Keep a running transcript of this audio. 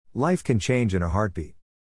Life can change in a heartbeat.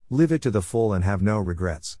 Live it to the full and have no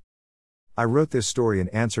regrets. I wrote this story in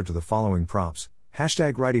answer to the following prompts.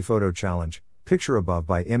 #WrityPhoto Challenge, picture above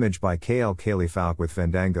by image by KL Kaylee Falk with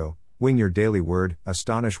Fandango, wing your daily word,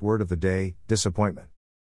 astonish word of the day, disappointment.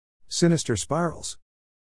 Sinister spirals.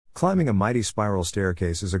 Climbing a mighty spiral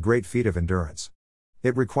staircase is a great feat of endurance.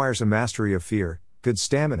 It requires a mastery of fear, good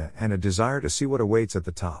stamina, and a desire to see what awaits at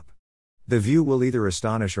the top. The view will either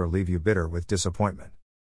astonish or leave you bitter with disappointment.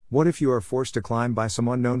 What if you are forced to climb by some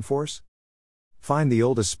unknown force? Find the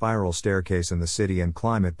oldest spiral staircase in the city and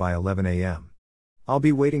climb it by 11 a.m. I'll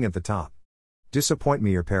be waiting at the top. Disappoint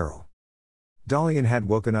me your peril. Dalian had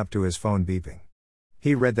woken up to his phone beeping.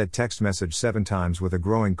 He read that text message 7 times with a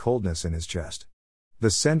growing coldness in his chest.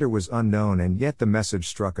 The sender was unknown and yet the message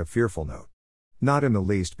struck a fearful note. Not in the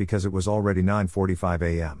least because it was already 9:45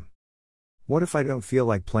 a.m. What if I don't feel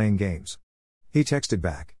like playing games? He texted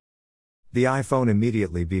back. The iPhone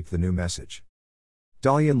immediately beeped the new message.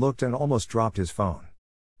 Dalian looked and almost dropped his phone.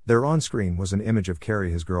 There on screen was an image of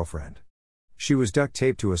Carrie, his girlfriend. She was duct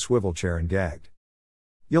taped to a swivel chair and gagged.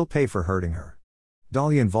 You'll pay for hurting her.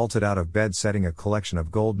 Dalian vaulted out of bed, setting a collection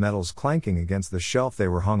of gold medals clanking against the shelf they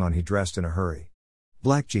were hung on. He dressed in a hurry.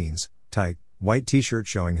 Black jeans, tight, white t-shirt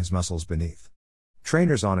showing his muscles beneath.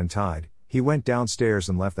 Trainers on and tied, he went downstairs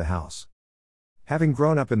and left the house. Having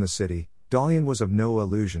grown up in the city, Dalian was of no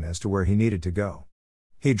illusion as to where he needed to go.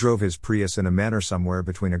 He drove his Prius in a manner somewhere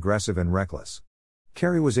between aggressive and reckless.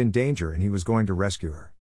 Carrie was in danger and he was going to rescue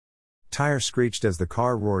her. Tires screeched as the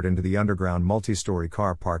car roared into the underground multi-story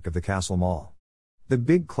car park of the Castle Mall. The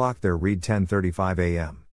big clock there read 10:35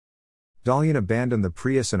 a.m. Dalian abandoned the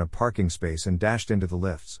Prius in a parking space and dashed into the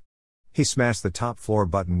lifts. He smashed the top floor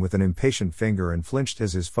button with an impatient finger and flinched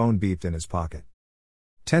as his phone beeped in his pocket.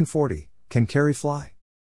 10:40, can Carrie fly?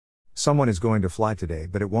 Someone is going to fly today,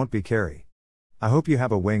 but it won't be Carrie. I hope you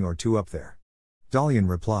have a wing or two up there. Dalian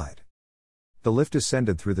replied. The lift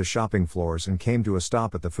ascended through the shopping floors and came to a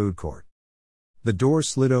stop at the food court. The doors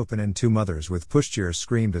slid open and 2 mothers with pushchairs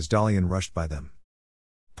screamed as Dalian rushed by them.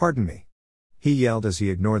 Pardon me. He yelled as he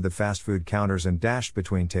ignored the fast food counters and dashed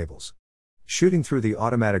between tables. Shooting through the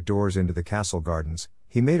automatic doors into the castle gardens,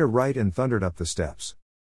 he made a right and thundered up the steps.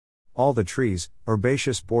 All the trees,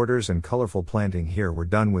 herbaceous borders and colorful planting here were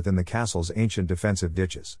done within the castle's ancient defensive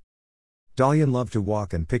ditches. Dalian loved to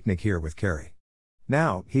walk and picnic here with Carrie.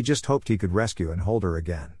 Now, he just hoped he could rescue and hold her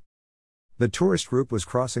again. The tourist group was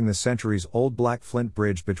crossing the centuries-old black flint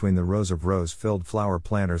bridge between the rows of rose-filled flower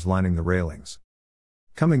planters lining the railings.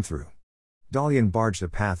 Coming through. Dalian barged a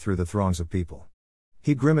path through the throngs of people.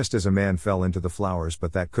 He grimaced as a man fell into the flowers,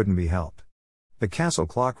 but that couldn't be helped. The castle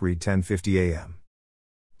clock read 10:50 a.m.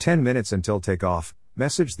 10 minutes until takeoff,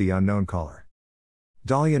 messaged the unknown caller.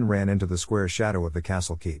 Dalian ran into the square shadow of the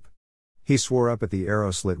castle keep. He swore up at the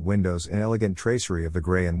arrow-slit windows and elegant tracery of the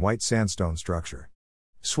gray and white sandstone structure.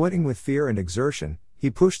 Sweating with fear and exertion, he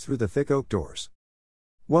pushed through the thick oak doors.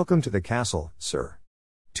 Welcome to the castle, sir.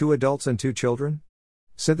 2 adults and 2 children?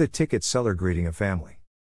 Said the ticket seller, greeting a family.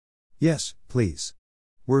 Yes, please.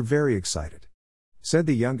 We're very excited. Said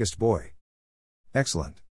the youngest boy.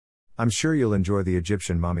 Excellent. I'm sure you'll enjoy the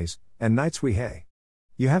Egyptian mummies and nights we hay.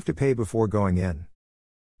 You have to pay before going in.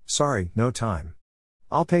 Sorry, no time.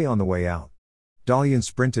 I'll pay on the way out. Dalian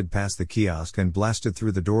sprinted past the kiosk and blasted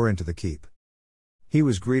through the door into the keep. He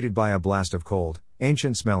was greeted by a blast of cold,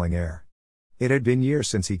 ancient-smelling air. It had been years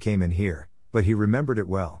since he came in here, but he remembered it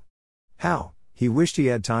well. How he wished he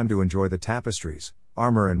had time to enjoy the tapestries,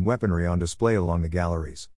 armor and weaponry on display along the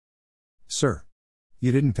galleries. Sir.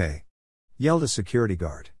 You didn't pay. Yelled a security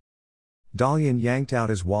guard. Dalian yanked out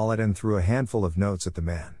his wallet and threw a handful of notes at the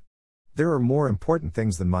man. There are more important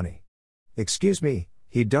things than money. Excuse me.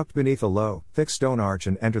 He ducked beneath a low, thick stone arch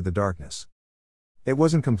and entered the darkness. It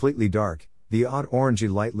wasn't completely dark, the odd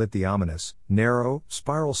orangey light lit the ominous, narrow,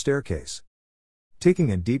 spiral staircase.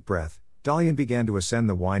 Taking a deep breath, Dalian began to ascend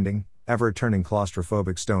the winding, ever-turning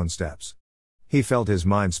claustrophobic stone steps. He felt his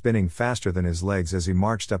mind spinning faster than his legs as he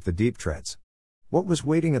marched up the deep treads. What was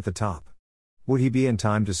waiting at the top? Would he be in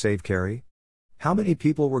time to save Carrie? How many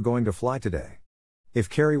people were going to fly today? If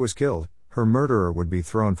Carrie was killed, her murderer would be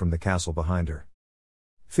thrown from the castle behind her.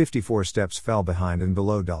 54 steps fell behind and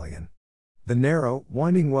below Dalian. The narrow,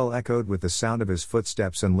 winding well echoed with the sound of his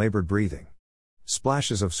footsteps and labored breathing.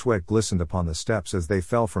 Splashes of sweat glistened upon the steps as they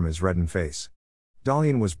fell from his reddened face.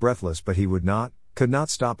 Dalian was breathless, but he could not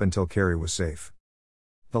stop until Carrie was safe.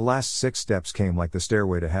 The last 6 steps came like the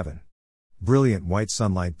stairway to heaven. Brilliant white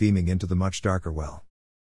sunlight beaming into the much darker well.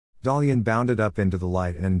 Dalian bounded up into the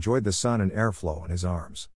light and enjoyed the sun and airflow in his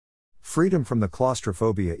arms. Freedom from the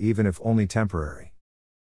claustrophobia, even if only temporary.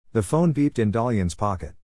 The phone beeped in Dalian's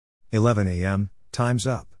pocket. 11 a.m., time's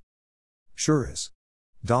up. Sure is.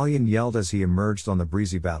 Dalian yelled as he emerged on the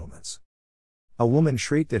breezy battlements. A woman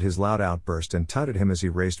shrieked at his loud outburst and tutted him as he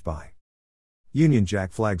raced by. Union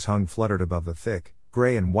Jack flags hung fluttered above the thick,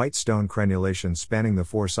 grey and white stone crenulations spanning the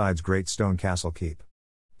four sides great stone castle keep.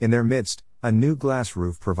 In their midst, a new glass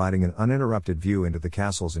roof providing an uninterrupted view into the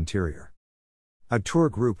castle's interior. A tour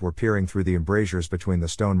group were peering through the embrasures between the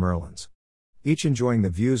stone merlons, each enjoying the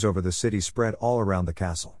views over the city spread all around the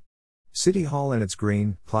castle. City Hall and its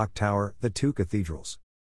green, clock tower, the two cathedrals.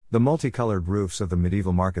 The multicolored roofs of the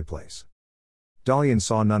medieval marketplace. Dalian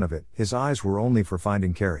saw none of it, his eyes were only for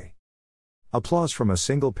finding Carrie. Applause from a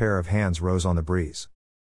single pair of hands rose on the breeze.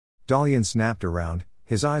 Dalian snapped around,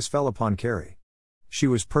 his eyes fell upon Carrie. She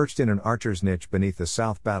was perched in an archer's niche beneath the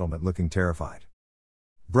south battlement looking terrified.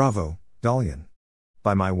 Bravo, Dalian.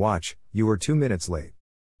 By my watch, you were 2 minutes late.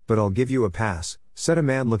 But I'll give you a pass, said a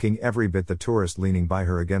man looking every bit the tourist leaning by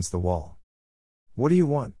her against the wall. What do you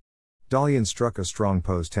want? Dalian struck a strong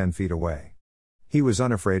pose 10 feet away. He was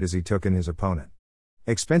unafraid as he took in his opponent.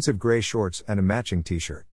 Expensive gray shorts and a matching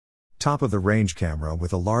t-shirt. Top of the range camera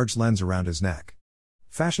with a large lens around his neck.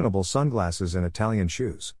 Fashionable sunglasses and Italian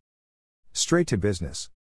shoes. Straight to business.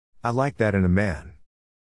 I like that in a man.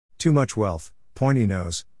 Too much wealth, pointy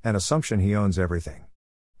nose, and assumption he owns everything.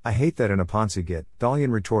 I hate that in a Ponzi git,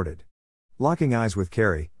 Dalian retorted. Locking eyes with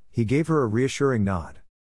Carrie, he gave her a reassuring nod.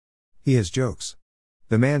 He has jokes.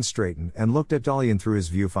 The man straightened and looked at Dalian through his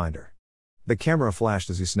viewfinder. The camera flashed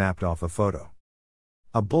as he snapped off a photo.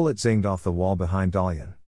 A bullet zinged off the wall behind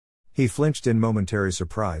Dalian. He flinched in momentary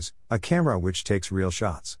surprise, a camera which takes real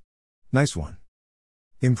shots. Nice one.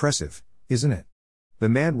 Impressive, isn't it? The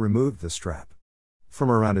man removed the strap from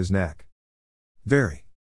around his neck. Very.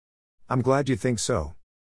 I'm glad you think so.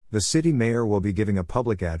 The city mayor will be giving a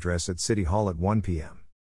public address at City Hall at 1 p.m.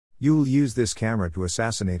 You'll use this camera to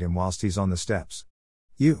assassinate him whilst he's on the steps.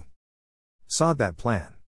 You sawed that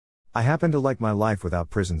plan. I happen to like my life without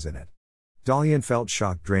prisons in it. Dalian felt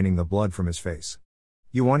shock draining the blood from his face.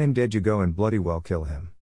 You want him dead, you go and bloody well kill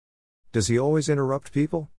him. Does he always interrupt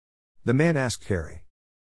people? The man asked Carrie.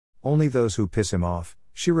 Only those who piss him off,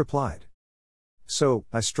 she replied. So,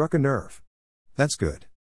 I struck a nerve. That's good.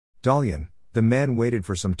 Dalian, the man waited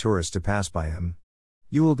for some tourists to pass by him.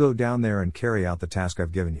 You will go down there and carry out the task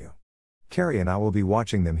I've given you. Carrie and I will be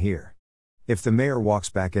watching them here. If the mayor walks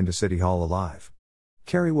back into City Hall alive,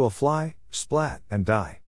 Carrie will fly, splat, and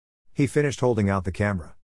die. He finished holding out the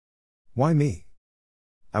camera. Why me?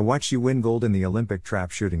 I watched you win gold in the Olympic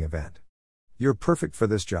trap shooting event. You're perfect for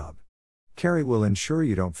this job. Carrie will ensure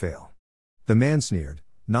you don't fail. The man sneered,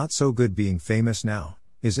 not so good being famous now,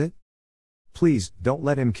 is it? Please, don't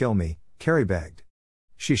let him kill me, Carrie begged.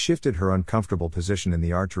 She shifted her uncomfortable position in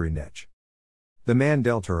the archery niche. The man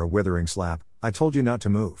dealt her a withering slap. I told you not to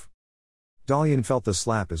move. Dalian felt the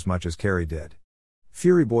slap as much as Carrie did.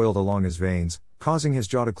 Fury boiled along his veins, causing his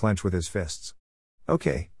jaw to clench with his fists.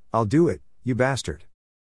 Okay, I'll do it, you bastard.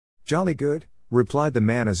 Jolly good, replied the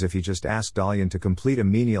man as if he just asked Dalian to complete a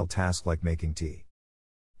menial task like making tea.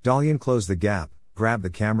 Dalian closed the gap, grabbed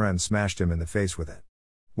the camera and smashed him in the face with it.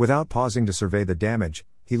 Without pausing to survey the damage,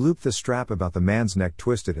 he looped the strap about the man's neck,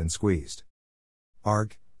 twisted and squeezed.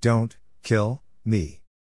 Arg, don't kill me.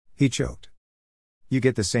 He choked. You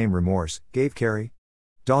get the same remorse, gave Carrie.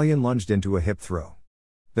 Dalian lunged into a hip throw.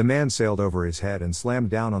 The man sailed over his head and slammed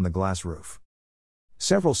down on the glass roof.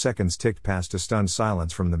 Several seconds ticked past to stunned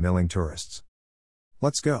silence from the milling tourists.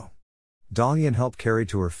 Let's go. Dalian helped Carrie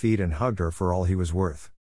to her feet and hugged her for all he was worth.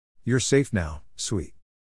 You're safe now, sweet.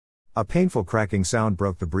 A painful cracking sound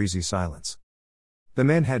broke the breezy silence. The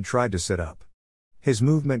man had tried to sit up. His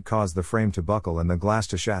movement caused the frame to buckle and the glass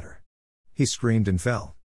to shatter. He screamed and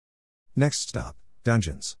fell. Next stop,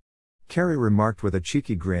 dungeons. Carrie remarked with a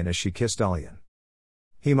cheeky grin as she kissed Dalian.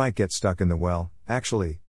 He might get stuck in the well,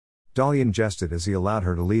 actually. Dalian jested as he allowed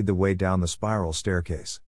her to lead the way down the spiral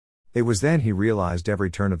staircase. It was then he realized every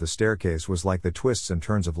turn of the staircase was like the twists and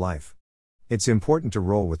turns of life. It's important to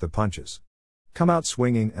roll with the punches. Come out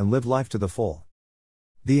swinging and live life to the full.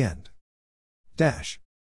 The end. Dash.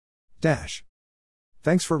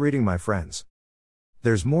 Thanks for reading, my friends.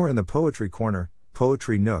 There's more in the Poetry Corner,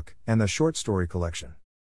 Poetry Nook, and the short story collection.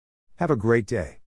 Have a great day.